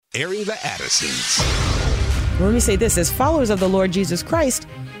Airing the Addisons. Let me say this, as followers of the Lord Jesus Christ,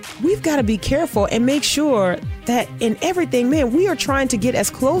 we've got to be careful and make sure that in everything, man, we are trying to get as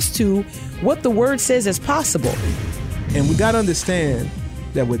close to what the word says as possible. And we got to understand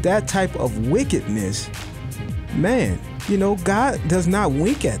that with that type of wickedness, man, God does not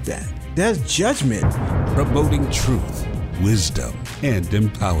wink at that. There's judgment. Promoting truth, wisdom, and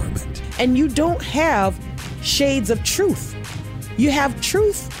empowerment. And you don't have shades of truth. You have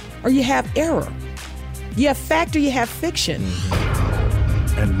truth or you have error. You have fact or you have fiction.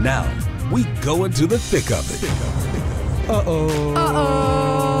 And now we go into the thick of it.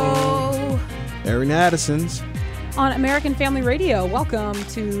 Airing the Addisons. On American Family Radio, welcome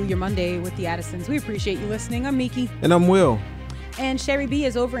to your Monday with the Addisons. We appreciate you listening. I'm Miki. And I'm Will. And Sherry B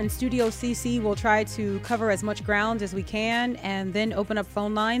is over in Studio CC. We'll try to cover as much ground as we can and then open up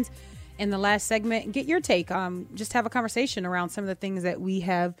phone lines in the last segment and get your take. Just have a conversation around some of the things that we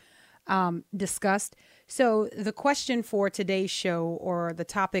have discussed. So the question for today's show, or the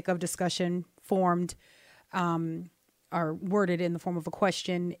topic of discussion formed or worded in the form of a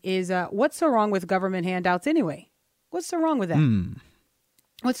question, is what's so wrong with government handouts anyway? What's so wrong with that?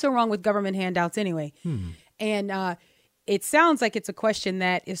 What's so wrong with government handouts anyway? And it sounds like it's a question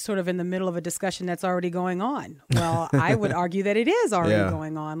that is sort of in the middle of a discussion that's already going on. Well, I would argue that it is already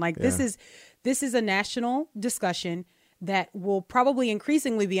going on. This is a national discussion that will probably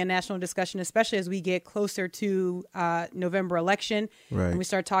increasingly be a national discussion, especially as we get closer to November election. Right. And we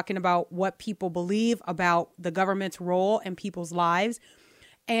start talking about what people believe about the government's role in people's lives.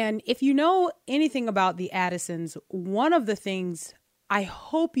 And if you know anything about the Addisons, one of the things I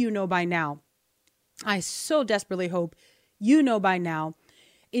hope you know by now, I so desperately hope you know by now,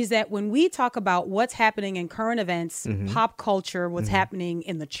 is that when we talk about what's happening in current events, pop culture, what's happening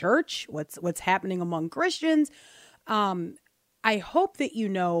in the church, what's happening among Christians, I hope that you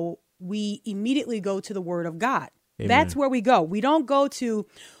know we immediately go to the Word of God. Amen. That's where we go. We don't go to,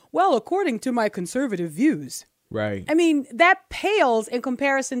 well, according to my conservative views. Right. I mean, that pales in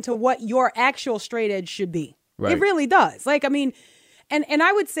comparison to what your actual straight edge should be. Right. It really does. And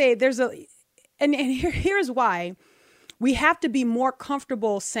I would say here's why we have to be more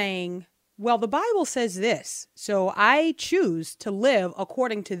comfortable saying, well, the Bible says this, so I choose to live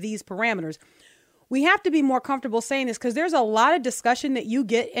according to these parameters. We have to be more comfortable saying this because there's a lot of discussion that you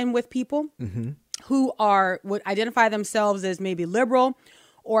get in with people who would identify themselves as maybe liberal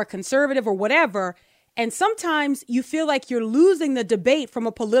or conservative or whatever. And sometimes you feel like you're losing the debate from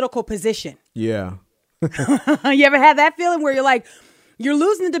a political position. Yeah. You ever had that feeling where you're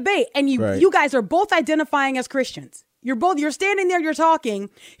losing the debate and you guys are both identifying as Christians? You're standing there, you're talking.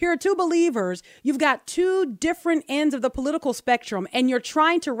 Here are two believers. You've got two different ends of the political spectrum, and you're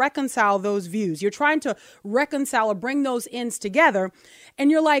trying to reconcile those views. You're trying to reconcile or bring those ends together. And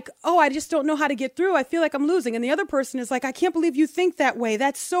you're like, oh, I just don't know how to get through. I feel like I'm losing. And the other person is like, I can't believe you think that way.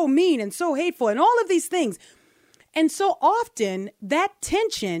 That's so mean and so hateful and all of these things. And so often that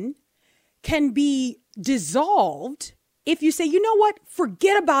tension can be dissolved if you say, you know what?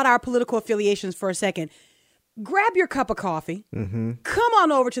 Forget about our political affiliations for a second. Grab your cup of coffee, come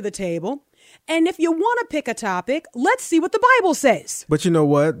on over to the table, and if you want to pick a topic, let's see what the Bible says. But you know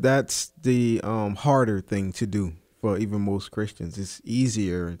what? That's the harder thing to do for even most Christians. It's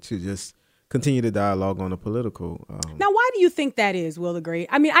easier to just continue the dialogue on the political. Now, why do you think that is, Will the Great?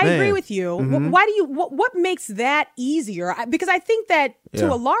 I mean, I agree with you. Why do you? What makes that easier? Because I think that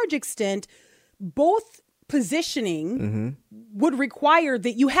to a large extent, both positioning would require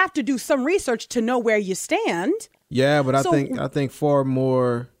that you have to do some research to know where you stand. Yeah, but I think far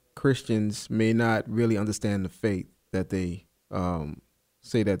more Christians may not really understand the faith that they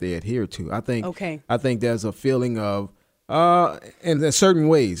say that they adhere to. I think there's a feeling of in certain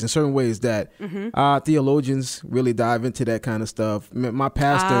ways that theologians really dive into that kind of stuff. My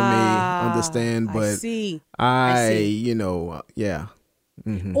pastor may understand, but I see.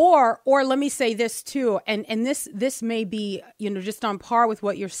 Or let me say this too, and this may be, just on par with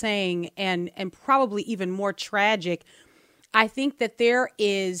what you're saying and probably even more tragic. I think that there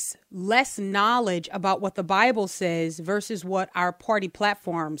is less knowledge about what the Bible says versus what our party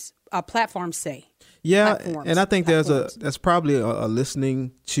platforms say. Yeah, and I think that's probably a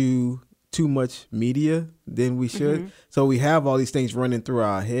listening to too much media than we should. So we have all these things running through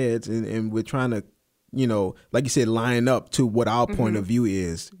our heads, and we're trying to, like you said, line up to what our point of view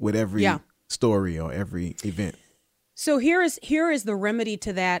is with every story or every event. So here is the remedy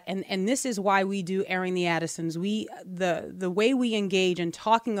to that, and this is why we do Airing the Addisons. The way we engage in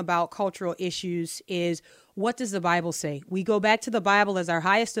talking about cultural issues is, what does the Bible say? We go back to the Bible as our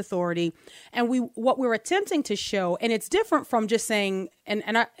highest authority, and what we're attempting to show, and it's different from just saying,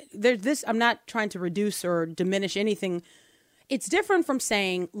 I'm not trying to reduce or diminish anything. It's different from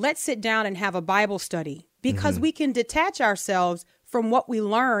saying, let's sit down and have a Bible study, because we can detach ourselves from what we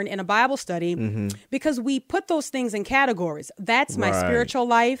learn in a Bible study, because we put those things in categories. That's my spiritual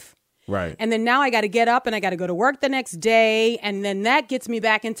life. Right. And then now I got to get up and I got to go to work the next day. And then that gets me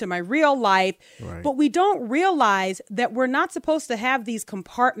back into my real life. Right. But we don't realize that we're not supposed to have these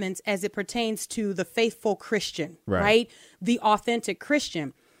compartments as it pertains to the faithful Christian, right? The authentic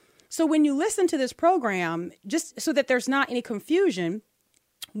Christian. So when you listen to this program, just so that there's not any confusion,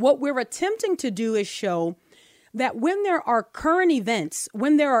 what we're attempting to do is show that when there are current events,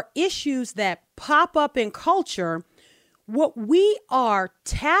 when there are issues that pop up in culture, what we are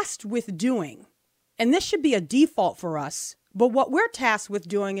tasked with doing, and this should be a default for us, but what we're tasked with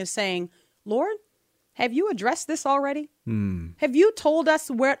doing is saying, Lord, have you addressed this already? Have you told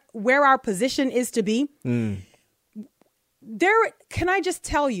us where our position is to be? Can I just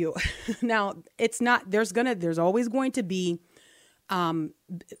tell you now, it's not, there's always going to be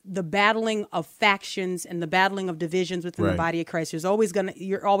the battling of factions and the battling of divisions within the body of Christ.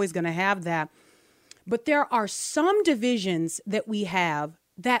 You're always gonna have that. But there are some divisions that we have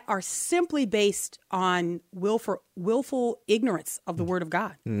that are simply based on willful ignorance of the Word of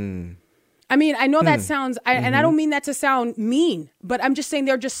God. I mean, I know that sounds, and I don't mean that to sound mean, but I'm just saying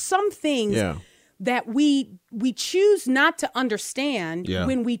there are just some things that we choose not to understand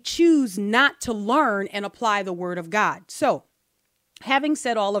when we choose not to learn and apply the Word of God. So, having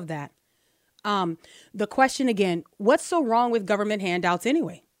said all of that, the question again, what's so wrong with government handouts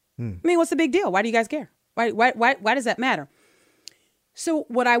anyway? I mean, what's the big deal? Why do you guys care? Why does that matter? So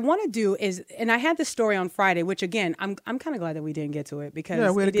what I want to do is, and I had this story on Friday, which again, I'm kind of glad that we didn't get to it,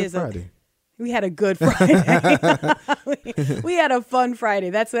 because we had a good Friday. We had a good Friday. we had a fun Friday.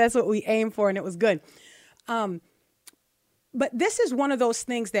 That's what we aimed for, and it was good. But this is one of those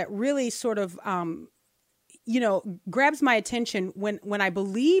things that really sort of, grabs my attention when I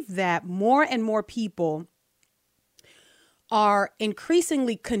believe that more and more people are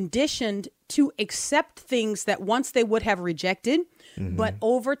increasingly conditioned to accept things that once they would have rejected, but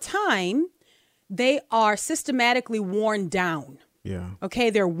over time, they are systematically worn down. Yeah. Okay,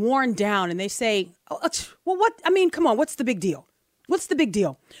 they're worn down, and they say, well, what? I mean, come on, what's the big deal? What's the big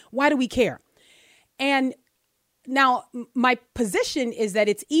deal? Why do we care? And now my position is that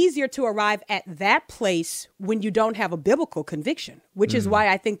it's easier to arrive at that place when you don't have a biblical conviction, which is why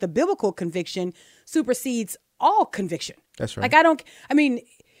I think the biblical conviction supersedes all conviction. That's right.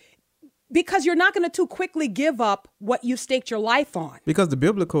 Because you're not going to too quickly give up what you staked your life on. Because the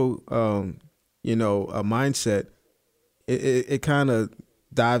biblical, mindset, it kind of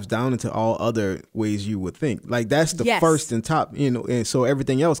dives down into all other ways you would think. Like that's the first and top, and so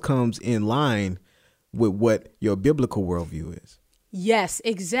everything else comes in line with what your biblical worldview is. Yes,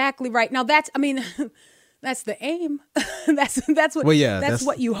 exactly right. Now that's the aim. that's what. Well, yeah, that's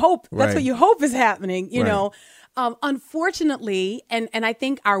what you hope. Right. That's what you hope is happening. You know. Unfortunately, and I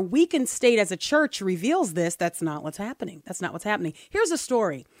think our weakened state as a church reveals this. That's not what's happening. Here's a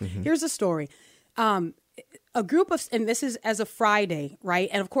story. A group of, and this is as of Friday, right?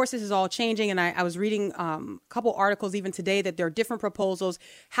 And of course, this is all changing. And I was reading a couple articles even today that there are different proposals.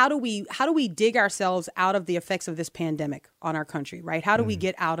 How do we dig ourselves out of the effects of this pandemic on our country, right? How do we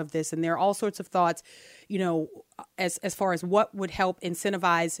get out of this? And there are all sorts of thoughts, as far as what would help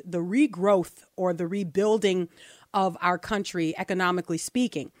incentivize the regrowth or the rebuilding of our country, economically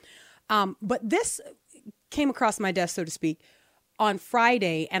speaking. But this came across my desk, so to speak, on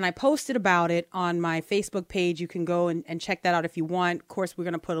Friday, and I posted about it on my Facebook page. You can go and check that out if you want. Of course, we're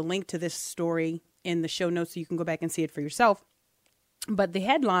going to put a link to this story in the show notes so you can go back and see it for yourself. But the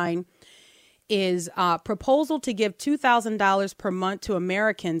headline is proposal to give $2,000 per month to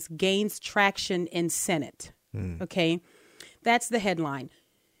Americans gains traction in Senate. Okay, that's the headline.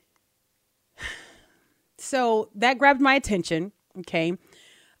 So that grabbed my attention. Okay,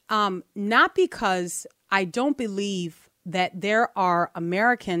 not because I don't believe that there are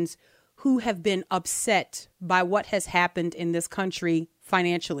Americans who have been upset by what has happened in this country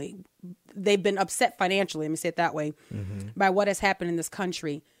financially. They've been upset financially, let me say it that way, by what has happened in this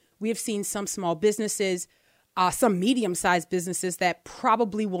country. We have seen some small businesses, some medium-sized businesses that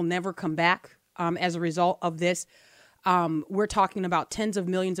probably will never come back as a result of this. We're talking about tens of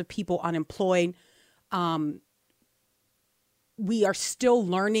millions of people unemployed. we are still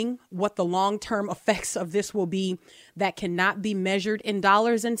learning what the long-term effects of this will be that cannot be measured in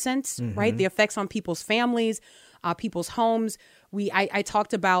dollars and cents, right? The effects on people's families, people's homes. I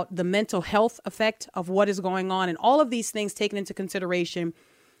talked about the mental health effect of what is going on and all of these things taken into consideration.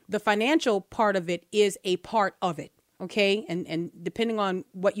 The financial part of it is a part of it, okay? And depending on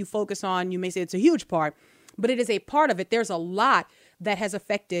what you focus on, you may say it's a huge part, but it is a part of it. There's a lot that has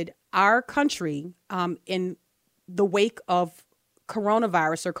affected our country in the wake of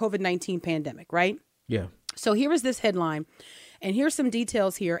coronavirus or COVID-19 pandemic, right? Yeah. So here is this headline, and here's some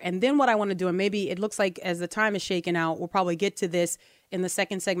details here. And then what I want to do, and maybe it looks like as the time is shaken out, we'll probably get to this in the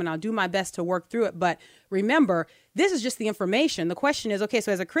second segment. I'll do my best to work through it. But remember, this is just the information. The question is, okay,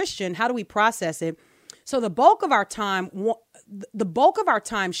 so as a Christian, how do we process it? So the bulk of our time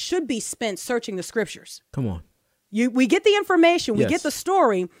should be spent searching the scriptures. Come on. We get the information, we Yes. get the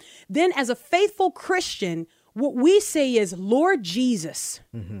story. Then as a faithful Christian, what we say is, Lord Jesus,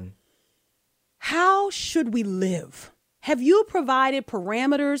 how should we live? Have you provided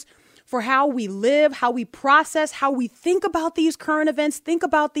parameters for how we live, how we process, how we think about these current events, think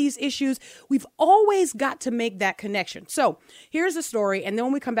about these issues? We've always got to make that connection. So here's the story. And then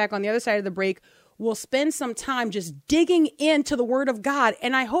when we come back on the other side of the break, we'll spend some time just digging into the Word of God.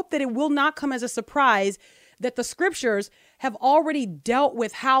 And I hope that it will not come as a surprise that the scriptures have already dealt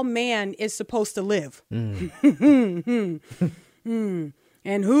with how man is supposed to live. And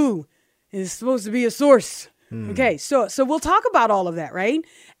who is supposed to be a source. Okay, so we'll talk about all of that, right?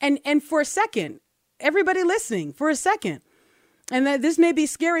 And for a second, everybody listening, for a second, and that this may be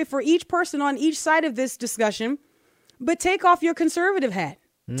scary for each person on each side of this discussion, but take off your conservative hat.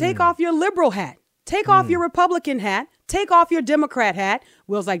 Take off your liberal hat. Take off your Republican hat. Take off your Democrat hat.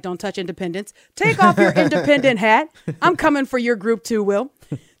 Will's like, don't touch independence. Take off your independent hat. I'm coming for your group too, Will.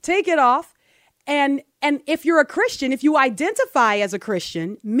 Take it off. And if you're a Christian, if you identify as a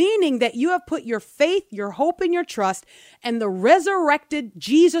Christian, meaning that you have put your faith, your hope, and your trust in the resurrected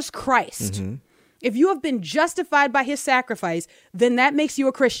Jesus Christ, if you have been justified by his sacrifice, then that makes you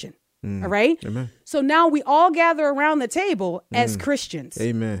a Christian. All right? Amen. So now we all gather around the table as Christians.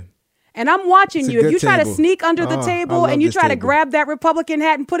 Amen. And I'm watching It's a you. If good you try to table. sneak under the I table love and you this try to table. grab that Republican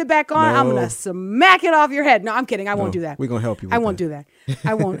hat and put it back on, I'm No. going to smack it off your head. No, I'm kidding. I won't do that. We're going to help you with I won't that. do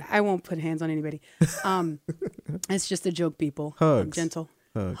that. I won't put hands on anybody. It's just a joke, people. Hugs. I'm gentle.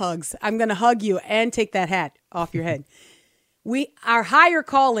 Hugs. I'm going to hug you and take that hat off your head. Our higher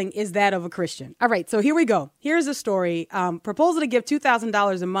calling is that of a Christian. All right. So here we go. Here's a story. Proposal to give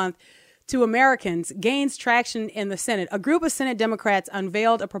 $2,000 a month to Americans gains traction in the Senate. A group of Senate Democrats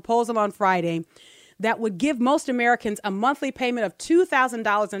unveiled a proposal on Friday that would give most Americans a monthly payment of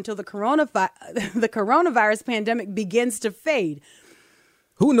 $2,000 until the coronavirus pandemic begins to fade.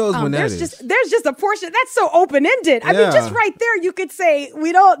 Who knows when that is? There's just a portion that's so open-ended. I mean, Yeah. just right there, you could say,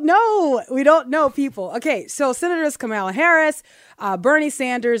 we don't know. We don't know, people. Okay, so Senators Kamala Harris, Bernie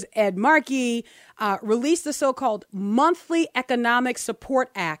Sanders, Ed Markey released the so-called Monthly Economic Support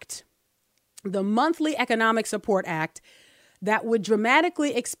Act. The Monthly Economic Support Act that would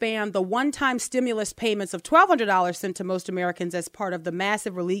dramatically expand the one-time stimulus payments of $1,200 sent to most Americans as part of the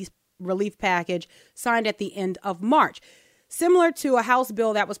massive relief package signed at the end of March. Similar to a House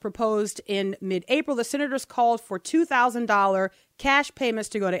bill that was proposed in mid-April, the senators called for $2,000 cash payments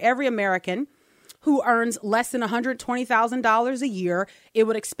to go to every American who earns less than $120,000 a year. It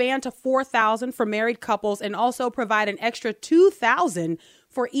would expand to $4,000 for married couples and also provide an extra $2,000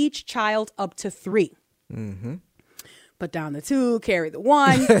 for each child up to 3. Put down the 2, carry the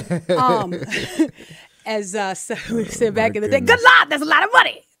 1. As so we said back in the day, good Lord, that's a lot of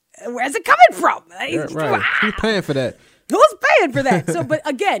money. Where's it coming from? Right. Who's paying for that? Who's paying for that? So, but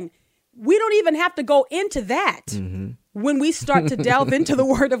again, we don't even have to go into that when we start to delve into the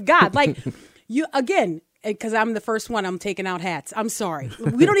Word of God. Like you, again, because I'm the first one, I'm taking out hats. I'm sorry.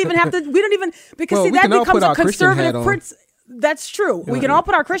 We don't even have to. We don't even because Well, see we that can all becomes put a our Christian hat conservative on. prince. That's true. We can all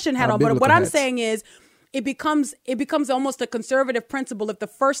put our Christian hat Our on, but what biblical I'm hats. saying is, it becomes almost a conservative principle if the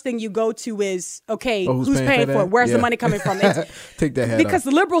first thing you go to is, okay, who's paying for that? it? Where's the Yeah. money coming from? It's, Take that hat because off.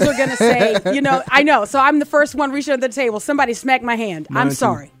 the liberals are going to say, I know. So I'm the first one reaching under the table. Somebody smacked my hand. Mine I'm too.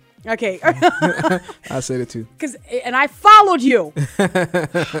 sorry. Okay. I said it too. And I followed you.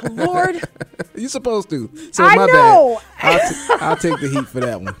 Lord. You're supposed to. So I my know. bad. I'll take the heat for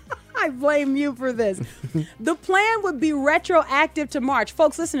that one. I blame you for this. The plan would be retroactive to March.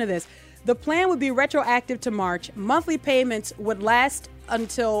 Folks, listen to this. The plan would be retroactive to March. Monthly payments would last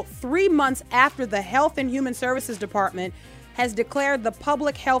until 3 months after the Health and Human Services Department has declared the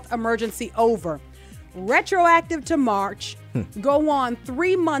public health emergency over. Retroactive to March, go on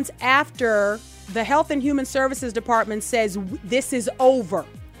 3 months after the Health and Human Services Department says this is over.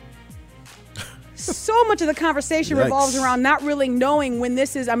 So much of the conversation revolves around not really knowing when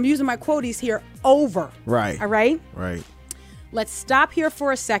this is, I'm using my quotes here, over. Right. All right? Right. Let's stop here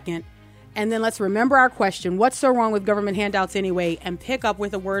for a second, and then let's remember our question. What's so wrong with government handouts anyway? And pick up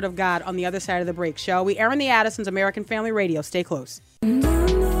with the word of God on the other side of the break, shall we? Aaron the Addisons, American Family Radio. Stay close.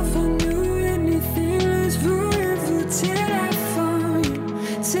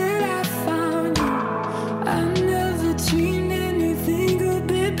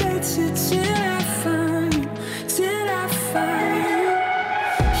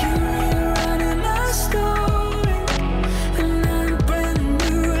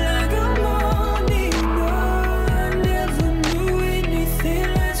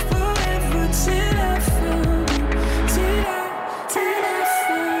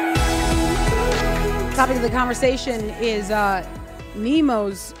 Topic of the conversation is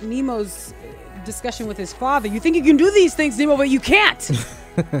Nemo's discussion with his father. You think you can do these things, Nemo, but you can't. You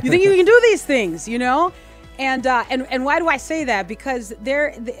think you can do these things, you know? And why do I say that? Because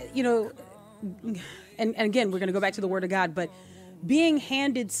and again, we're going to go back to the Word of God, but being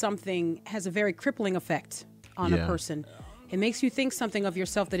handed something has a very crippling effect on a person. It makes you think something of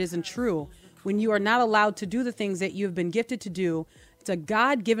yourself that isn't true. When you are not allowed to do the things that you've been gifted to do, it's a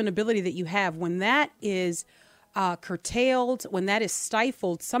God-given ability that you have. When that is curtailed, when that is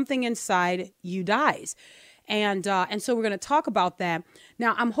stifled, something inside you dies. And so we're going to talk about that.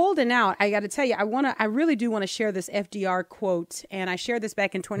 Now, I'm holding out. I got to tell you, I really do want to share this FDR quote. And I shared this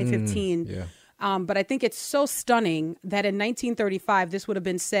back in 2015. But I think it's so stunning that in 1935, this would have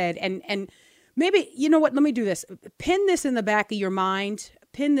been said. And maybe, you know what, let me do this. Pin this in the back of your mind.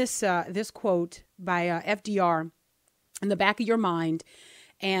 Pin this quote by FDR in the back of your mind.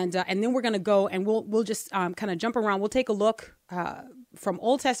 And then we're going to go and we'll just kind of jump around. We'll take a look from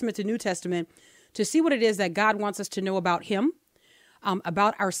Old Testament to New Testament to see what it is that God wants us to know about him,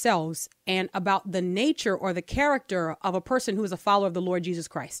 about ourselves, and about the nature or the character of a person who is a follower of the Lord Jesus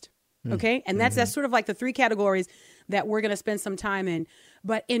Christ. Okay? And that's sort of like the three categories that we're going to spend some time in.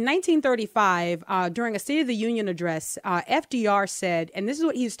 But in 1935, during a State of the Union address, FDR said, and this is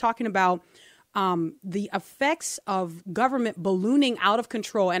what he's talking about, the effects of government ballooning out of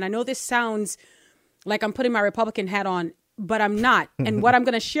control. And I know this sounds like I'm putting my Republican hat on, but I'm not. And what I'm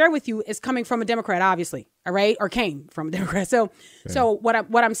going to share with you is coming from a Democrat, obviously. All right. Or came from a Democrat. So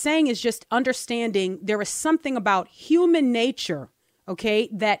what I'm saying is just understanding there is something about human nature, okay,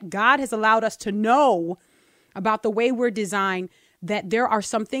 that God has allowed us to know about the way we're designed, that there are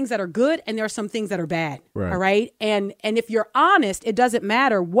some things that are good and there are some things that are bad. Right. All right. And if you're honest, it doesn't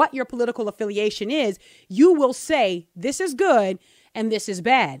matter what your political affiliation is. You will say this is good and this is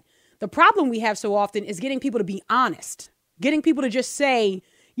bad. The problem we have so often is getting people to be honest, getting people to just say,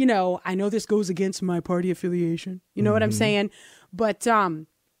 you know, I know this goes against my party affiliation. You know what I'm saying? But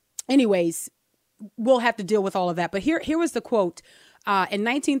anyways, we'll have to deal with all of that. But here was the quote in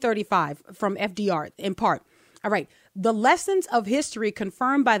 1935 from FDR in part. All right. The lessons of history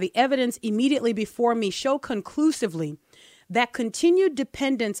confirmed by the evidence immediately before me show conclusively that continued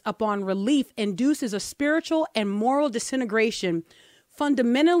dependence upon relief induces a spiritual and moral disintegration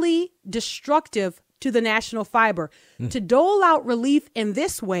fundamentally destructive to the national fiber. To dole out relief in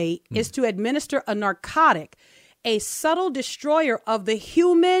this way is to administer a narcotic, a subtle destroyer of the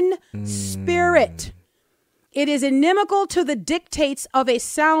human spirit. It is inimical to the dictates of a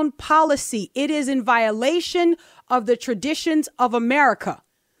sound policy. It is in violation of the traditions of America.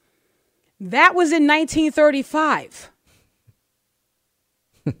 That was in 1935.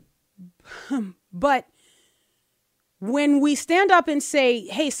 But when we stand up and say,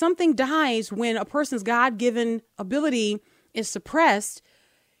 hey, something dies when a person's God-given ability is suppressed,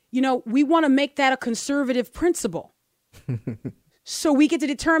 you know, we want to make that a conservative principle. So we get to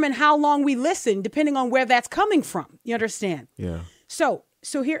determine how long we listen, depending on where that's coming from. You understand? Yeah. So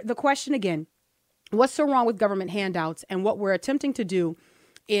here, the question again, what's so wrong with government handouts? And what we're attempting to do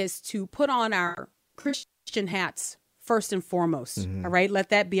is to put on our Christian hats first and foremost. All right. Let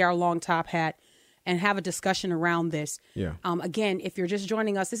that be our long top hat and have a discussion around this. Yeah. Again, if you're just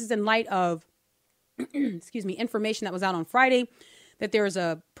joining us, this is in light of, information that was out on Friday, that there is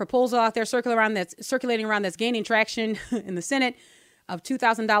a proposal out there circulating around that's gaining traction in the Senate of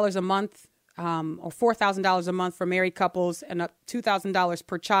 $2,000 a month or $4,000 a month for married couples and up $2,000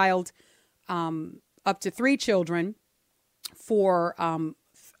 per child, up to 3 children for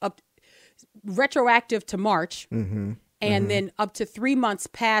retroactive to March, and then up to 3 months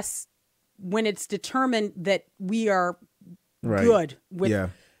past when it's determined that we are good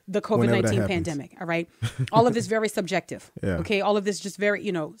with the COVID-19 pandemic. All right. All of this very subjective. Okay. All of this just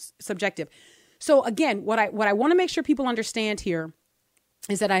very, subjective. So again, what I want to make sure people understand here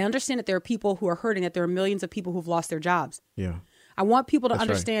is that I understand that there are people who are hurting, that there are millions of people who've lost their jobs. Yeah. I want people to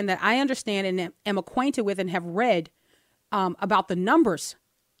understand that I understand and am acquainted with and have read about the numbers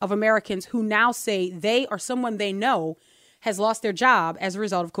of Americans who now say they or someone they know has lost their job as a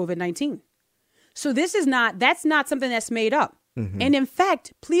result of COVID-19. So that's not something that's made up. Mm-hmm. And in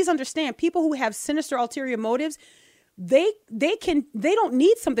fact, please understand, people who have sinister ulterior motives, they don't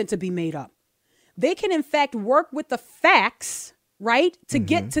need something to be made up. They can in fact work with the facts, right, to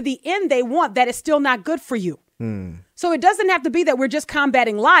get to the end they want that is still not good for you. So it doesn't have to be that we're just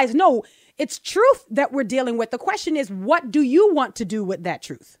combating lies. No, it's truth that we're dealing with. The question is, what do you want to do with that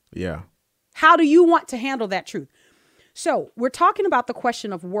truth? Yeah. How do you want to handle that truth? So we're talking about the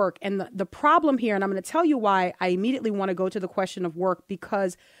question of work and the problem here. And I'm going to tell you why I immediately want to go to the question of work,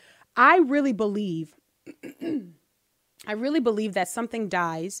 because I really believe that something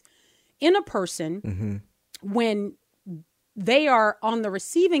dies in a person when they are on the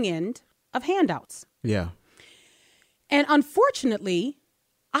receiving end of handouts. Yeah. And unfortunately,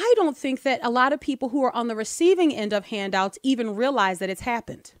 I don't think that a lot of people who are on the receiving end of handouts even realize that it's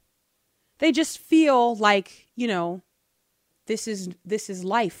happened. They just feel like, this is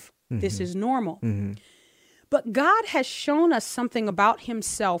life. This is normal. But God has shown us something about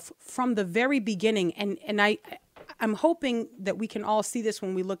himself from the very beginning. And I'm hoping that we can all see this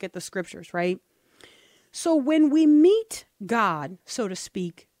when we look at the scriptures, right? So when we meet God, so to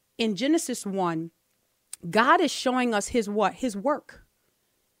speak, in Genesis 1, God is showing us his what? His work.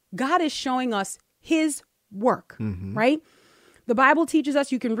 God is showing us his work, right? The Bible teaches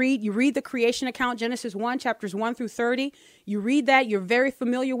us, you read the creation account, Genesis 1, chapters 1 through 30. You read that. You're very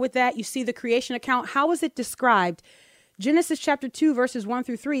familiar with that. You see the creation account. How is it described? Genesis chapter 2, verses 1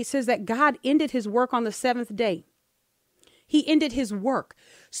 through 3 says that God ended his work on the seventh day. He ended his work.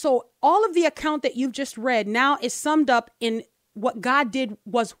 So all of the account that you've just read now is summed up in what God did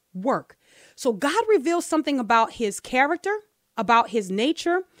was work. So God reveals something about his character, about his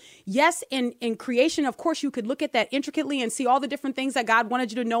nature. Yes, in creation, of course, you could look at that intricately and see all the different things that God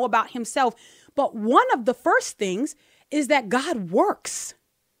wanted you to know about himself. But one of the first things is that God works,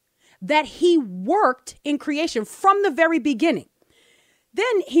 that he worked in creation from the very beginning.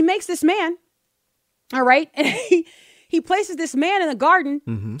 Then he makes this man, all right, and he places this man in the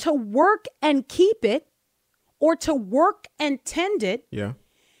garden to work and keep it, or to work and tend it. Yeah.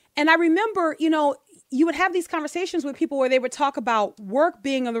 And I remember, you would have these conversations with people where they would talk about work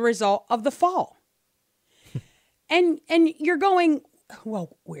being the result of the fall. and you're going,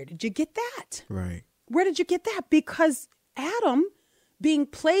 well, where did you get that? Right. Where did you get that? Because Adam being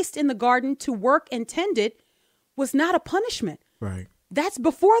placed in the garden to work and tend it was not a punishment. Right. That's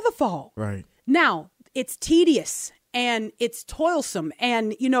before the fall. Right. Now, it's tedious and it's toilsome.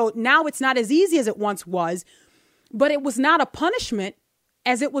 And, now it's not as easy as it once was, but it was not a punishment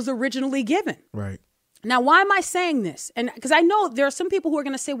as it was originally given. Right. Now, why am I saying this? And because I know there are some people who are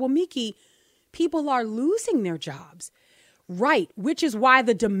going to say, well, Miki, people are losing their jobs. Right. Which is why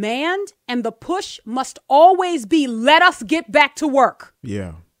the demand and the push must always be, let us get back to work.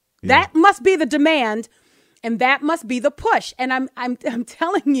 Yeah. That must be the demand. And that must be the push. And I'm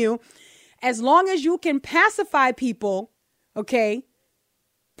telling you, as long as you can pacify people, okay,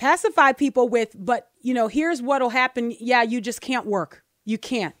 pacify people with, but, here's what'll happen. Yeah, you just can't work. You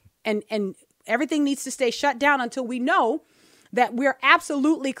can't. And everything needs to stay shut down until we know that we're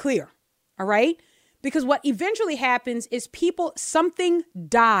absolutely clear. All right. Because what eventually happens is something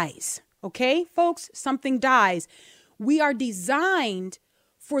dies. OK, folks, something dies. We are designed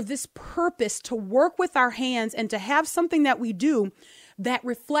for this purpose to work with our hands and to have something that we do that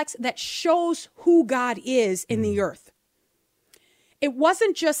reflects, that shows who God is in the earth. It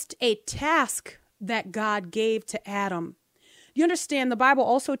wasn't just a task that God gave to Adam. You understand, the Bible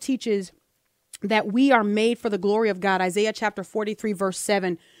also teaches that we are made for the glory of God. Isaiah chapter 43, verse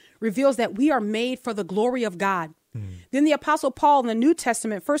 7 reveals that we are made for the glory of God. Then the Apostle Paul in the New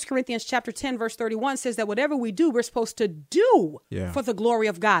Testament, 1 Corinthians chapter 10, verse 31 says that whatever we do, we're supposed to do for the glory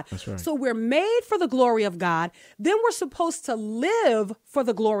of God. That's right. So we're made for the glory of God. Then we're supposed to live for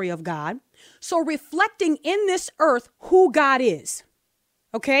the glory of God. So reflecting in this earth who God is.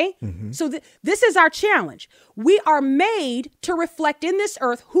 Okay, so this is our challenge. We are made to reflect in this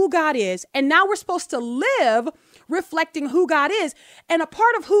earth who God is. And now we're supposed to live reflecting who God is. And a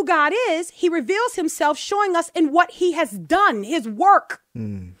part of who God is, he reveals himself showing us in what he has done, his work.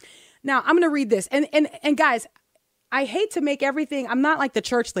 Now, I'm going to read this. And guys, I hate to make everything. I'm not like the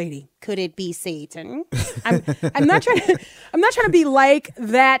church lady. Could it be Satan? I'm not trying to be like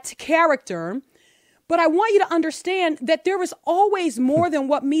that character. But I want you to understand that there is always more than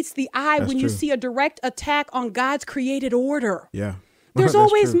what meets the eye when you see a direct attack on God's created order. Yeah. There's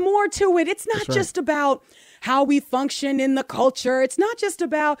always more to it. It's not just about how we function in the culture. It's not just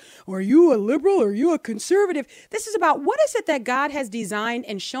about, are you a liberal or are you a conservative? This is about what is it that God has designed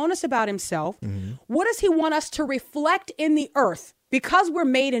and shown us about himself? Mm-hmm. What does he want us to reflect in the earth because we're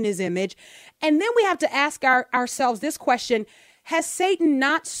made in his image? And then we have to ask ourselves this question: has Satan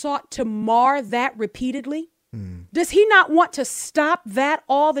not sought to mar that repeatedly? Does he not want to stop that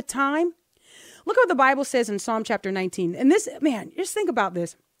all the time? Look at what the Bible says in Psalm chapter 19. And this, man, just think about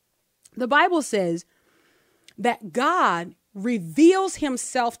this. The Bible says that God reveals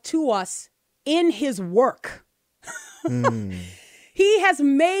himself to us in his work. He has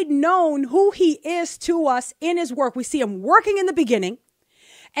made known who he is to us in his work. We see him working in the beginning.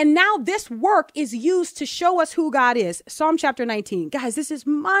 And now this work is used to show us who God is. Psalm chapter 19. Guys, this is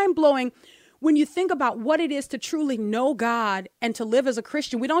mind-blowing when you think about what it is to truly know God and to live as a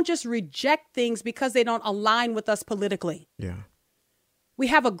Christian. We don't just reject things because they don't align with us politically. Yeah. We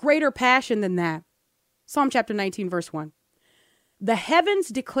have a greater passion than that. Psalm chapter 19, verse 1. The heavens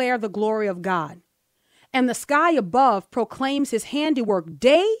declare the glory of God, and the sky above proclaims his handiwork.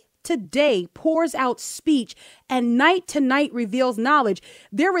 Day to day pours out speech, and night to night reveals knowledge.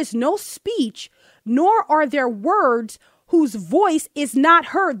 There is no speech, nor are there words whose voice is not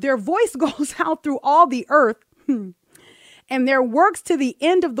heard. Their voice goes out through all the earth, and their works to the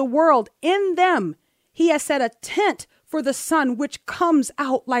end of the world. In them he has set a tent for the sun, which comes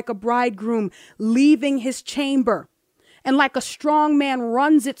out like a bridegroom leaving his chamber. And like a strong man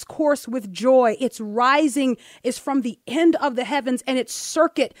runs its course with joy. Its rising is from the end of the heavens, and its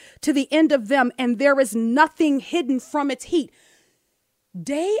circuit to the end of them, and there is nothing hidden from its heat.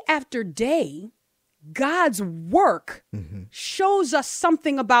 Day after day, God's work shows us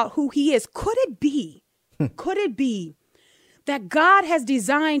something about who he is. Could it be that God has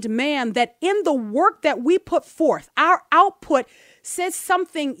designed man, that in the work that we put forth, our output says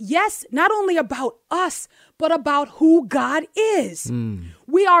something, yes, not only about us, but about who God is.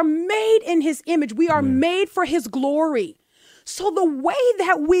 We are made in his image. We are made for his glory. So the way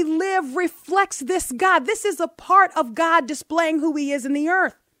that we live reflects this God. This is a part of God displaying who he is in the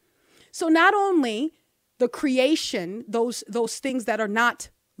earth. So not only the creation, those things that are not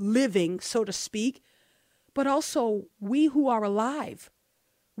living, so to speak, but also we who are alive.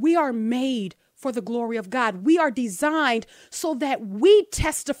 We are made for the glory of God. We are designed so that we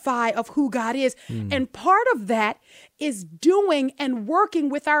testify of who God is. And part of that is doing and working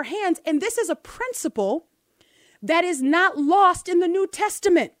with our hands. And this is a principle that is not lost in the New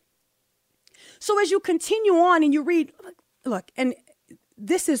Testament. So as you continue on and you read, look, and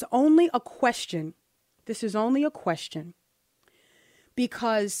this is only a question. This is only a question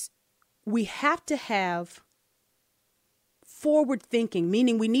because we have to have forward thinking,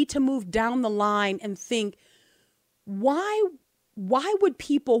 meaning we need to move down the line and think, why would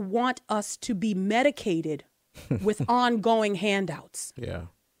people want us to be medicated with ongoing handouts? Yeah.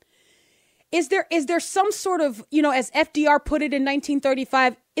 Is there some sort of, as FDR put it in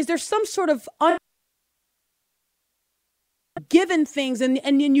 1935, is there some sort of given things and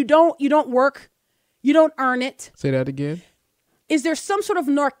then you don't work, you don't earn it? Say that again. Is there some sort of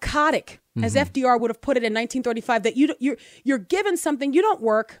narcotic, as FDR would have put it in 1935, that you're given something, you don't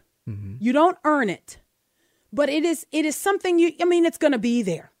work, you don't earn it, but it is something it's going to be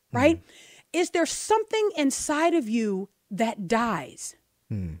there, right? Is there something inside of you that dies?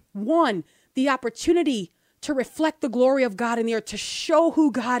 One, the opportunity to reflect the glory of God in the earth, to show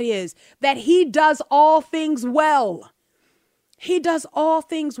who God is, that he does all things well. He does all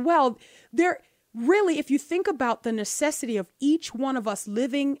things well. Really, if you think about the necessity of each one of us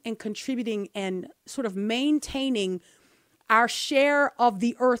living and contributing and sort of maintaining our share of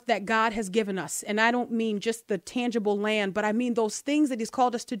the earth that God has given us, and I don't mean just the tangible land, but I mean those things that he's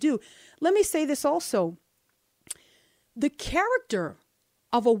called us to do. Let me say this also. The character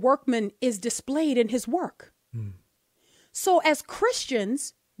of a workman is displayed in his work. So as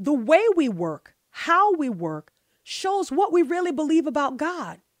Christians, the way we work, how we work, shows what we really believe about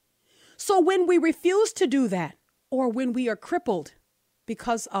God. So when we refuse to do that, or when we are crippled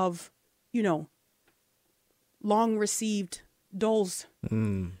because of, long received doles,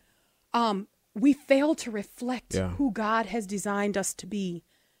 we fail to reflect who God has designed us to be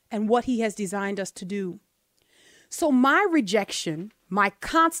and what he has designed us to do. So my rejection, my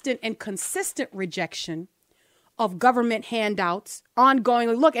constant and consistent rejection of government handouts,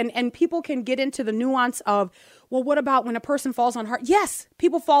 ongoingly, look, and people can get into the nuance of, well, what about when a person falls on hard? Yes,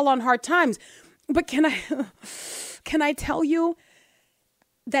 people fall on hard times. But can I tell you,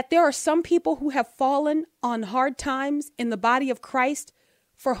 that there are some people who have fallen on hard times in the body of Christ,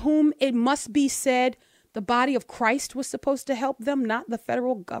 for whom it must be said the body of Christ was supposed to help them, not the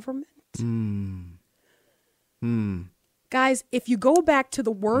federal government? Guys, if you go back to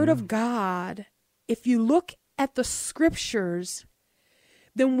the Word of God, if you look at the scriptures,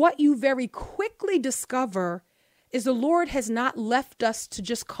 then what you very quickly discover is the Lord has not left us to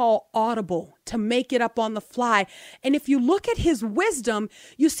just call audible, to make it up on the fly. And if you look at his wisdom,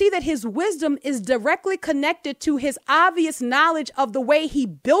 you see that his wisdom is directly connected to his obvious knowledge of the way he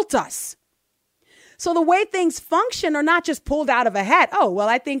built us. So the way things function are not just pulled out of a hat. Oh, well,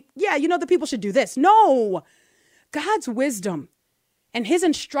 I think, the people should do this. No, God's wisdom and his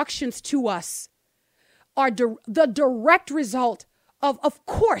instructions to us are the direct result of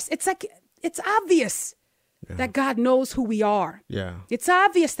course, it's obvious that God knows who we are. Yeah. It's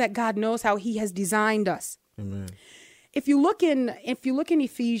obvious that God knows how he has designed us. Amen. If you look in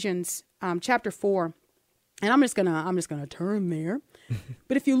Ephesians chapter 4, and I'm just gonna turn there.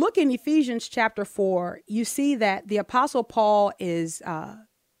 But if you look in Ephesians chapter 4, you see that the Apostle Paul is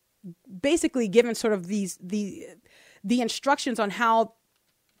basically given sort of the instructions on how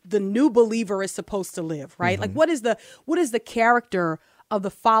the new believer is supposed to live, right? Mm-hmm. Like what is the character of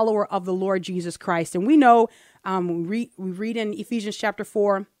the follower of the Lord Jesus Christ? And we know, we read in Ephesians chapter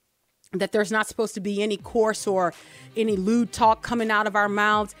 4 that there's not supposed to be any coarse or any lewd talk coming out of our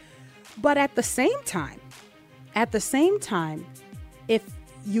mouths. But at the same time, if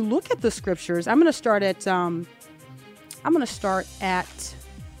you look at the scriptures, I'm going to start at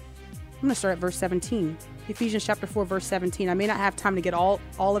verse 17. Ephesians chapter 4, verse 17. I may not have time to get all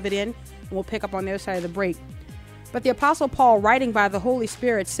of it in, and we'll pick up on the other side of the break. But the Apostle Paul, writing by the Holy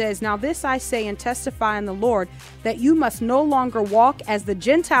Spirit, says, "Now this I say and testify in the Lord, that you must no longer walk as the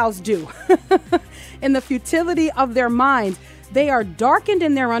Gentiles do, in the futility of their minds. They are darkened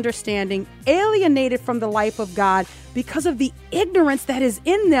in their understanding, alienated from the life of God because of the ignorance that is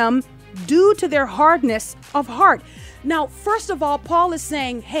in them due to their hardness of heart." Now, first of all, Paul is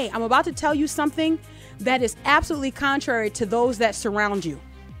saying, hey, I'm about to tell you something that is absolutely contrary to those that surround you.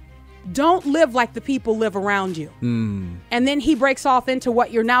 Don't live like the people live around you. And then he breaks off into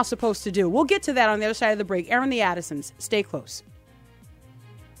what you're now supposed to do. We'll get to that on the other side of the break. Aaron the Addisons, stay close.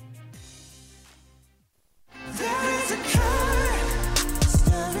 There is a current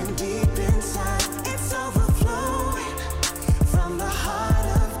stirring deep inside. It's overflowing from the heart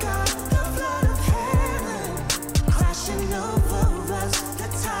of God. The flood of heaven crashing over us. The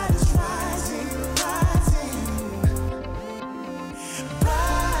tide is rising.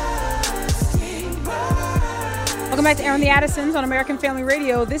 Welcome back to Aaron the Addisons on American Family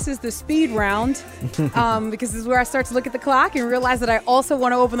Radio. This is the speed round because this is where I start to look at the clock and realize that I also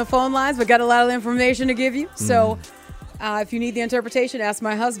want to open the phone lines, but got a lot of information to give you. So if you need the interpretation, ask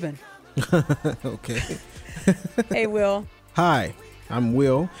my husband. Okay. Hey, Will. Hi, I'm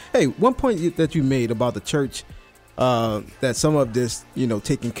Will. Hey, one point that you made about the church, that some of this,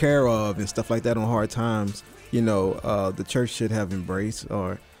 taken care of and stuff like that on hard times, the church should have embraced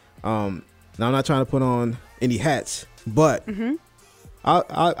or, now I'm not trying to put on any hats, but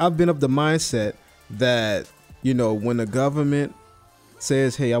I've been of the mindset that, when the government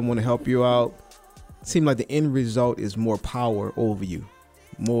says, hey, I want to help you out, it seems like the end result is more power over you.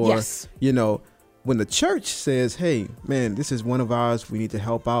 More, yes. When the church says, hey, man, this is one of ours, we need to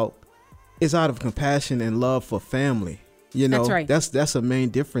help out, it's out of compassion and love for family. That's right. That's a main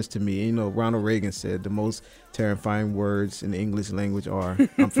difference to me. Ronald Reagan said the most terrifying words in the English language are,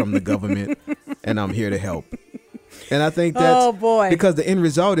 I'm from the government and I'm here to help. And I think that's because the end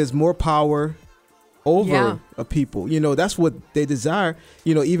result is more power over a people. That's what they desire.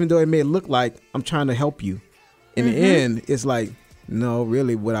 Even though it may look like I'm trying to help you, in the end, it's like, no,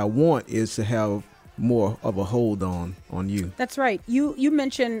 really what I want is to have more of a hold on you. That's right. You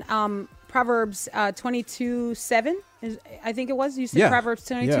mentioned Proverbs 22:7. I think it was. You said Proverbs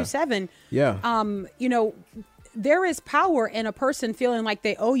 22:7. Yeah. There is power in a person feeling like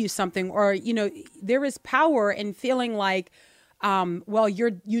they owe you something, or there is power in feeling like,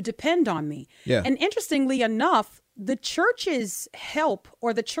 you depend on me. Yeah. And interestingly enough, the church's help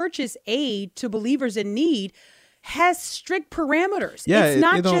or the church's aid to believers in need has strict parameters. Yeah, it's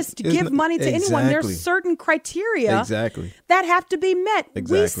not just give money to anyone. There's certain criteria that have to be met.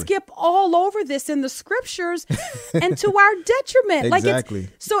 We skip all over this in the scriptures and to our detriment.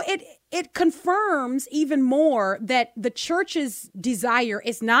 So it confirms even more that the church's desire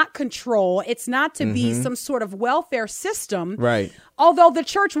is not control. It's not to be some sort of welfare system. Right. Although the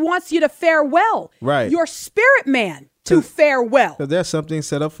church wants you to fare well. Right. Your spirit man to fare well. So there's something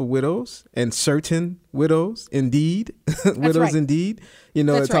set up for widows and certain widows, indeed. Widows, right. indeed. You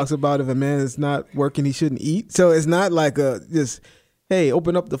know, That's it talks right. about if a man is not working, he shouldn't eat. So it's not like just, hey,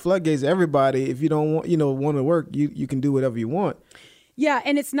 open up the floodgates to everybody. If you don't want to work, you can do whatever you want. Yeah,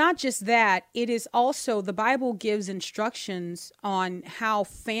 and it's not just that. It is also, the Bible gives instructions on how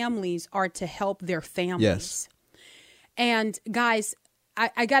families are to help their families. Yes. And guys,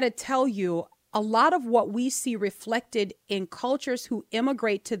 I got to tell you, a lot of what we see reflected in cultures who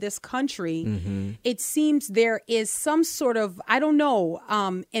immigrate to this country, it seems there is some sort of, I don't know,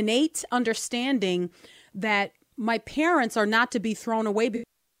 innate understanding that my parents are not to be thrown away.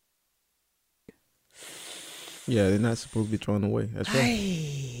 Yeah, they're not supposed to be thrown away. That's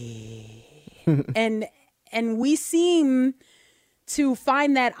right. and we seem to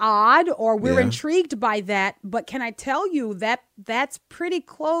find that odd, or we're intrigued by that. But can I tell you that that's pretty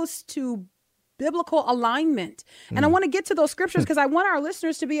close to biblical alignment? And I want to get to those scriptures because I want our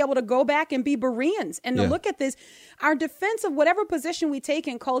listeners to be able to go back and be Bereans and to look at this. Our defense of whatever position we take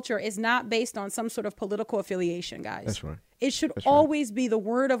in culture is not based on some sort of political affiliation, guys. That's right. It should always be the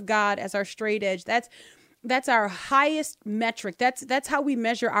word of God as our straight edge. That's our highest metric. That's how we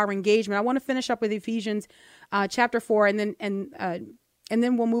measure our engagement. I want to finish up with Ephesians chapter 4, and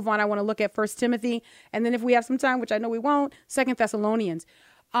then we'll move on. I want to look at 1 Timothy, and then if we have some time, which I know we won't, 2 Thessalonians.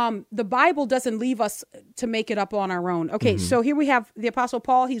 The Bible doesn't leave us to make it up on our own. Okay, so here we have the Apostle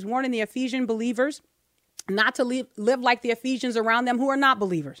Paul. He's warning the Ephesian believers not to live like the Ephesians around them who are not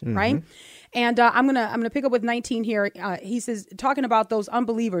believers, right? And I'm gonna pick up with 19 here. He says, talking about those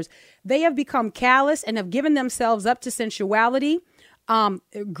unbelievers, they have become callous and have given themselves up to sensuality,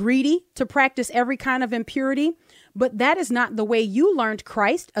 greedy to practice every kind of impurity. But that is not the way you learned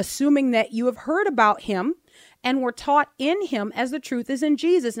Christ, assuming that you have heard about him and were taught in him as the truth is in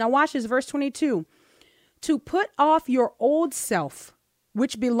Jesus. Now watch this, verse 22. To put off your old self,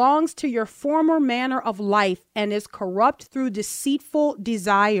 which belongs to your former manner of life and is corrupt through deceitful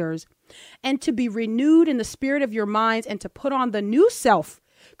desires, and to be renewed in the spirit of your minds, and to put on the new self,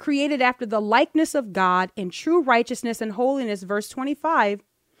 created after the likeness of God in true righteousness and holiness. Verse 25.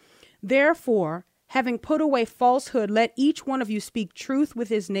 Therefore, having put away falsehood, let each one of you speak truth with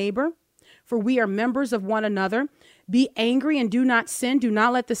his neighbor, for we are members of one another. Be angry and do not sin. Do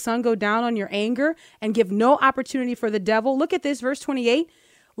not let the sun go down on your anger, and give no opportunity for the devil. Look at this, verse 28.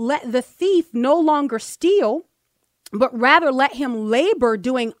 Let the thief no longer steal, but rather let him labor,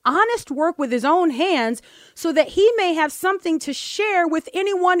 doing honest work with his own hands, so that he may have something to share with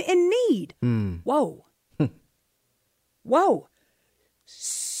anyone in need. Whoa. Whoa.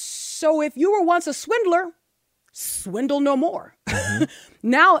 So if you were once a swindler, swindle no more.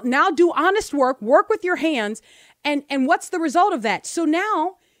 Now do honest work with your hands. And what's the result of that? So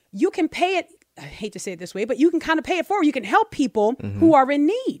now you can pay it. I hate to say it this way, but you can kind of pay it forward. You can help people who are in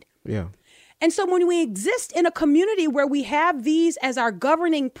need. Yeah. And so when we exist in a community where we have these as our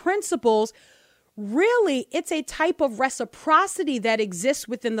governing principles, really, it's a type of reciprocity that exists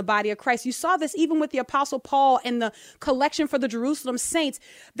within the body of Christ. You saw this even with the Apostle Paul and the collection for the Jerusalem saints,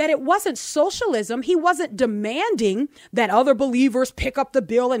 that it wasn't socialism. He wasn't demanding that other believers pick up the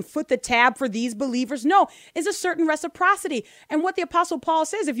bill and foot the tab for these believers. No, it's a certain reciprocity. And what the Apostle Paul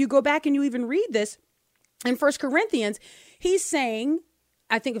says, if you go back and you even read this in 1 Corinthians, he's saying,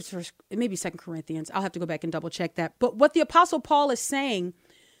 I think it may be 2 Corinthians. I'll have to go back and double check that. But what the Apostle Paul is saying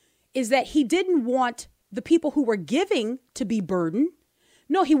is that he didn't want the people who were giving to be burdened.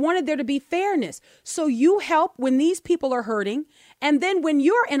 No, he wanted there to be fairness. So you help when these people are hurting. And then when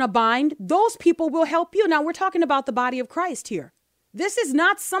you're in a bind, those people will help you. Now, we're talking about the body of Christ here. This is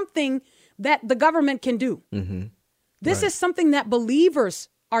not something that the government can do. This is something that believers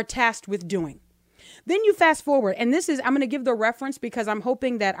are tasked with doing. Then you fast forward, and I'm going to give the reference because I'm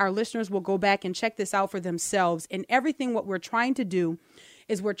hoping that our listeners will go back and check this out for themselves. And everything what we're trying to do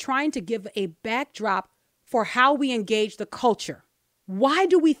is we're trying to give a backdrop for how we engage the culture. Why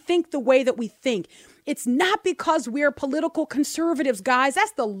do we think the way that we think? It's not because we're political conservatives, guys.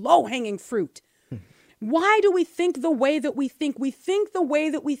 That's the low-hanging fruit. Why do we think the way that we think? We think the way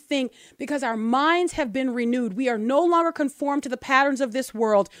that we think because our minds have been renewed. We are no longer conformed to the patterns of this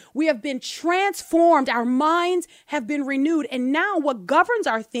world. We have been transformed. Our minds have been renewed. And now what governs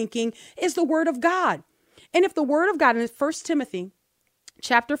our thinking is the word of God. And if the word of God in 1 Timothy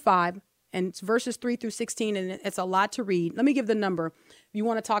chapter 5 and it's verses 3 through 16, and it's a lot to read. Let me give the number. If you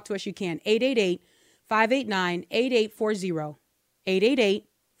want to talk to us, you can. 888-589-8840.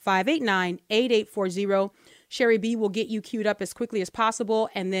 888-589-8840. Sherry B will get you queued up as quickly as possible,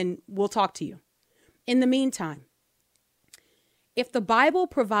 and then we'll talk to you. In the meantime, if the Bible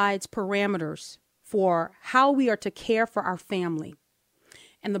provides parameters for how we are to care for our family.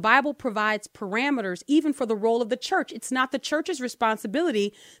 And the Bible provides parameters even for the role of the church. It's not the church's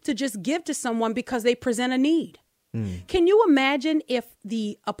responsibility to just give to someone because they present a need. Can you imagine if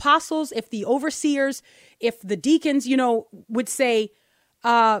the apostles, if the overseers, if the deacons, would say,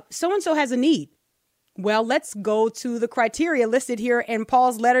 so-and-so has a need. Well, let's go to the criteria listed here in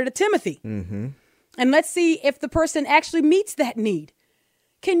Paul's letter to Timothy. And let's see if the person actually meets that need.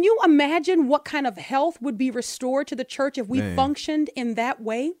 Can you imagine what kind of health would be restored to the church if we functioned in that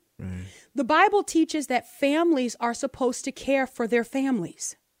way? The Bible teaches that families are supposed to care for their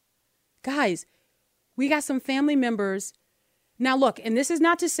families. Guys, we got some family members. Now, look, and this is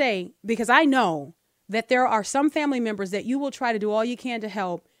not to say, because I know that there are some family members that you will try to do all you can to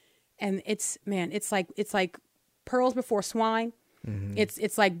help. And it's like pearls before swine.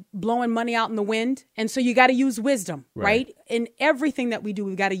 It's like blowing money out in the wind. And so you got to use wisdom, right? In everything that we do,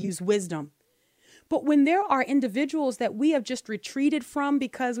 we've got to use wisdom. But when there are individuals that we have just retreated from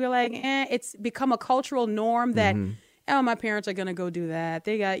because we're like, it's become a cultural norm that, my parents are going to go do that.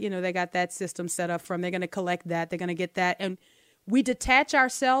 They got that system set up for them. They're going to collect that. They're going to get that. And we detach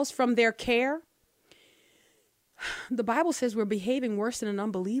ourselves from their care. The Bible says we're behaving worse than an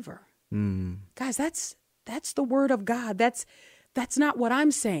unbeliever. Guys, that's the word of God. That's not what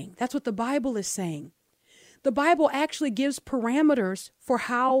I'm saying. That's what the Bible is saying. The Bible actually gives parameters for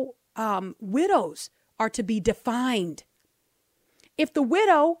how widows are to be defined. If the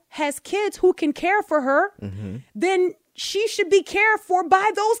widow has kids who can care for her, then she should be cared for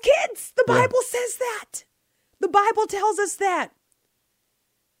by those kids. The Bible says that. The Bible tells us that.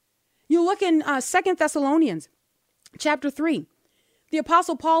 You look in 2 Thessalonians chapter 3. The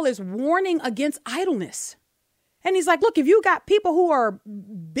Apostle Paul is warning against idleness. And he's like, look, if you got people who are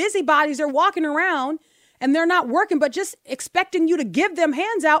busybodies, they're walking around and they're not working, but just expecting you to give them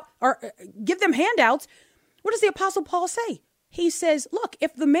handouts, what does the Apostle Paul say? He says, look,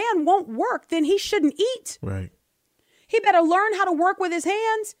 if the man won't work, then he shouldn't eat. Right. He better learn how to work with his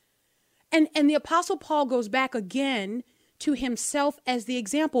hands. And the Apostle Paul goes back again to himself as the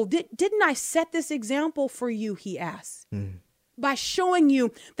example. Didn't I set this example for you, he asks, by showing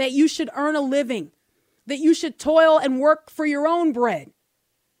you that you should earn a living, that you should toil and work for your own bread.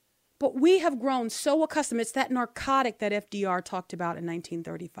 But we have grown so accustomed. It's that narcotic that FDR talked about in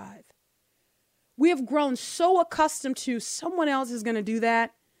 1935. We have grown so accustomed to someone else is going to do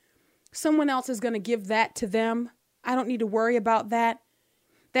that. Someone else is going to give that to them. I don't need to worry about that.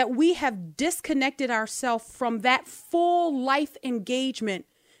 That we have disconnected ourselves from that full life engagement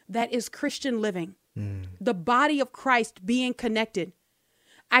that is Christian living. The body of Christ being connected.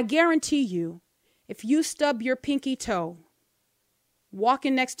 I guarantee you, if you stub your pinky toe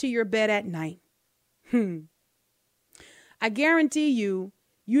walking next to your bed at night, I guarantee you,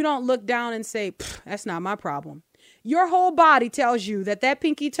 you don't look down and say, that's not my problem. Your whole body tells you that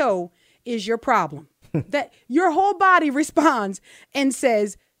pinky toe is your problem. That your whole body responds and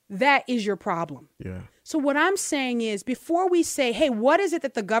says, that is your problem. Yeah. So what I'm saying is, before we say, hey, what is it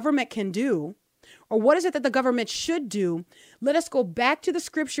that the government can do? Or what is it that the government should do? Let us go back to the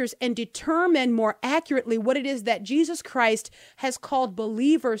scriptures and determine more accurately what it is that Jesus Christ has called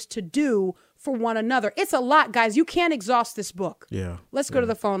believers to do for one another. It's a lot, guys. You can't exhaust this book. Yeah. Let's go to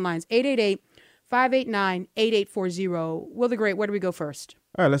the phone lines. 888-589-8840. Will the Great, where do we go first?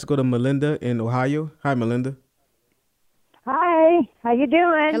 All right, let's go to Melinda in Ohio. Hi, Melinda. Hi, how you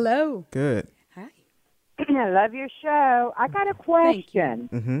doing? Hello. Good. Hi. I love your show. I got a question.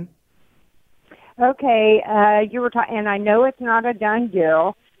 Mm-hmm. Okay, you were talking, and I know it's not a done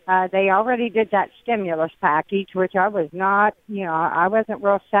deal. They already did that stimulus package, which I was not, I wasn't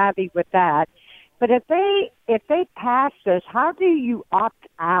real savvy with that. But if they pass this, how do you opt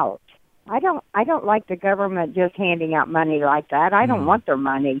out? I don't like the government just handing out money like that. I don't want their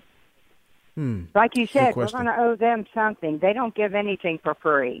money. Like you said, we're going to owe them something. They don't give anything for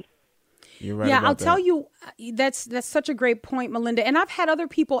free. You're right. Yeah, I'll tell you, that's such a great point, Melinda. And I've had other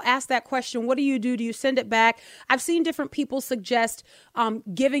people ask that question. What do you do? Do you send it back? I've seen different people suggest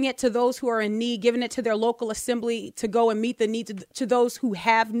giving it to those who are in need, giving it to their local assembly to go and meet the needs to those who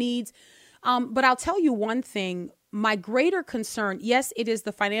have needs. But I'll tell you one thing. My greater concern, yes, it is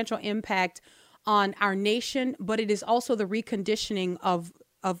the financial impact on our nation, but it is also the reconditioning of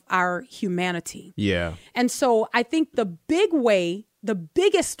our humanity. Yeah. And so I think the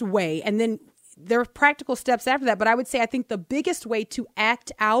biggest way, and then there are practical steps after that, but I would say I think the biggest way to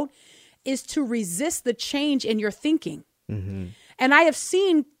act out is to resist the change in your thinking. Mm-hmm. And I have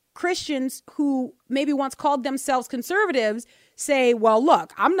seen Christians who maybe once called themselves conservatives say, well,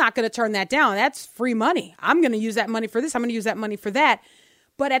 look, I'm not going to turn that down. That's free money. I'm going to use that money for this. I'm going to use that money for that.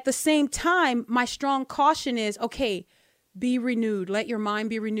 But at the same time, my strong caution is, okay, be renewed. Let your mind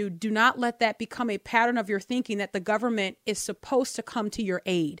be renewed. Do not let that become a pattern of your thinking that the government is supposed to come to your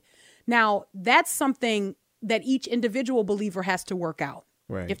aid. Now, that's something that each individual believer has to work out,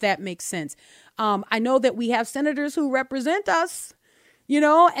 if that makes sense. I know that we have senators who represent us,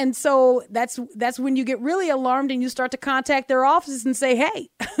 and so that's when you get really alarmed and you start to contact their offices and say, hey,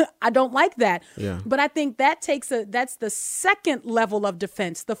 I don't like that. Yeah. But I think that's the second level of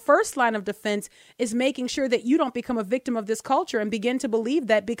defense. The first line of defense is making sure that you don't become a victim of this culture and begin to believe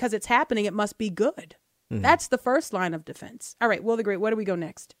that because it's happening, it must be good. Mm-hmm. That's the first line of defense. All right, Will the Great, where do we go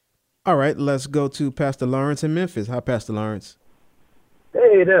next? All right, let's go to Pastor Lawrence in Memphis. Hi, Pastor Lawrence.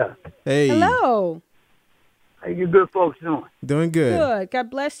 Hey there. Hey. Hello. How you good folks doing? Doing good. Good. God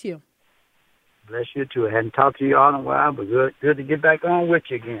bless you. Bless you too. I hadn't talked to you all in a while, but good to get back on with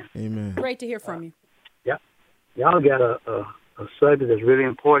you again. Amen. Great to hear from you. Yeah. Y'all got a subject that's really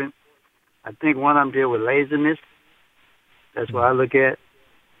important. I think one of them deal with laziness. That's what I look at.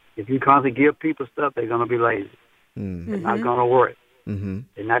 If you constantly give people stuff, they're going to be lazy. They're not going to work.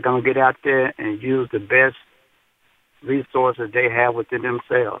 They're not going to get out there and use the best resources they have within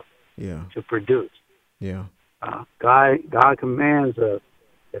themselves to produce. Yeah. God commands us,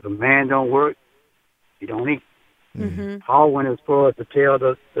 if a man don't work, he don't eat. Paul went as far as to tell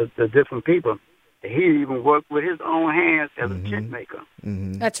the different people that he even worked with his own hands as a tent maker.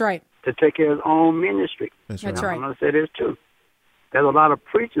 That's right. To take care of his own ministry. That's right. right. I'm going to say this too. There's a lot of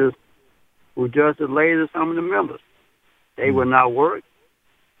preachers who just as lazy as some of the members. They will not work.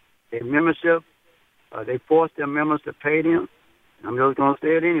 Their membership, they force their members to pay them. I'm just going to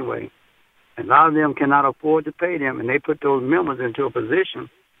say it anyway. And a lot of them cannot afford to pay them, and they put those members into a position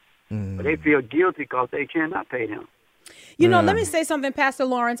where they feel guilty because they cannot pay them. Let me say something, Pastor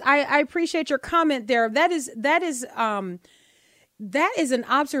Lawrence. I appreciate your comment there. That is an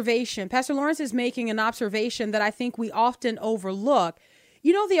observation. Pastor Lawrence is making an observation that I think we often overlook.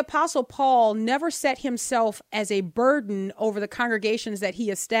 The Apostle Paul never set himself as a burden over the congregations that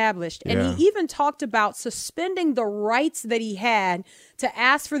he established. And he even talked about suspending the rights that he had to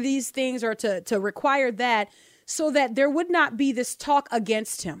ask for these things or to require that so that there would not be this talk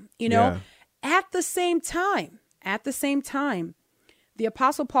against him. At the same time, the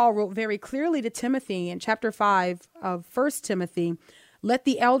Apostle Paul wrote very clearly to Timothy in chapter 5 of 1 Timothy, let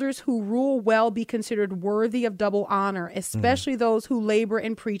the elders who rule well be considered worthy of double honor, especially those who labor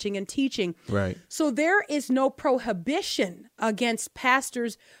in preaching and teaching. Right. So there is no prohibition against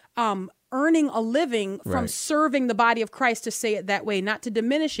pastors earning a living from serving the body of Christ, to say it that way, not to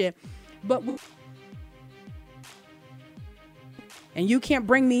diminish it. And you can't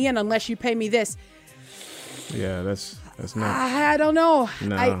bring me in unless you pay me this. Yeah, that's not. I don't know.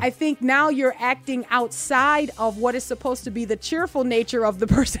 No. I think now you're acting outside of what is supposed to be the cheerful nature of the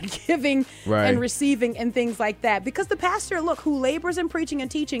person giving and receiving and things like that. Because the pastor, who labors in preaching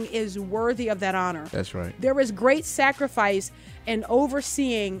and teaching is worthy of that honor. That's right. There is great sacrifice in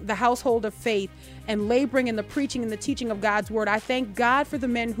overseeing the household of faith and laboring in the preaching and the teaching of God's word. I thank God for the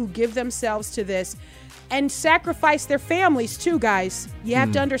men who give themselves to this and sacrifice their families too, guys. You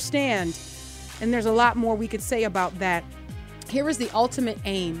have to understand. And there's a lot more we could say about that. Here is the ultimate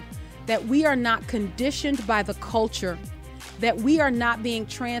aim, that we are not conditioned by the culture, that we are not being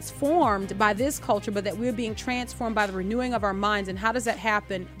transformed by this culture, but that we're being transformed by the renewing of our minds. And how does that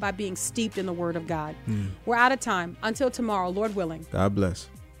happen? By being steeped in the Word of God. We're out of time. Until tomorrow, Lord willing. God bless.